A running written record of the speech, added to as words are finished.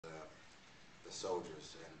the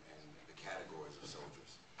soldiers and the categories of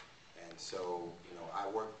soldiers. And so, you know, I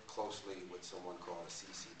work closely with someone called a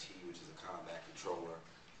CCT, which is a combat controller,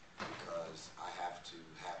 because I have to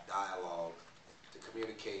have dialogue to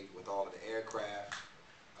communicate with all of the aircraft.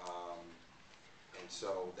 And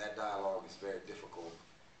so that dialogue is very difficult.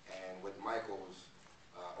 And with Michael's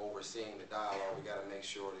overseeing the dialogue, we got to make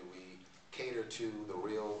sure that we cater to the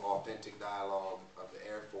real, authentic dialogue of the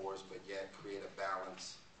Air Force, but yet create a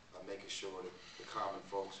balance of making sure that the common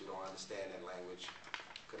folks who don't understand that language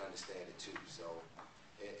can understand it too. So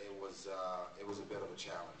it was a bit of a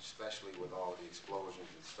challenge, especially with all the explosions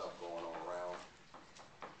and stuff going on around.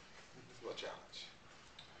 It's a real challenge.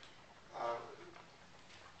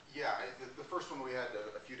 Yeah, the first one we had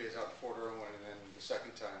a few days out in Fort Irwin, and then the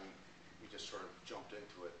second time we just sort of jumped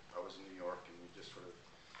into it. I was in New York, and we just sort of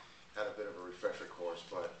had a bit of a refresher course,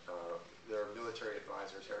 but there are military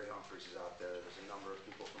advisors. Harry Humphreys is out there. There's a number of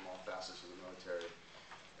people from all facets of the military.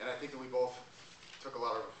 And I think that we both took a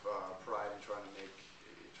lot of pride in trying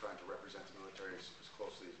to represent the military as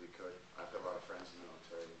closely as we could. I've got a lot of friends in the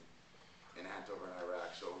military in Andover and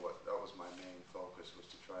Iraq, so that was my main focus, was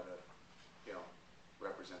to try to, you know,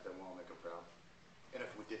 represent them well and make them proud. And if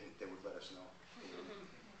we didn't, they would let us know.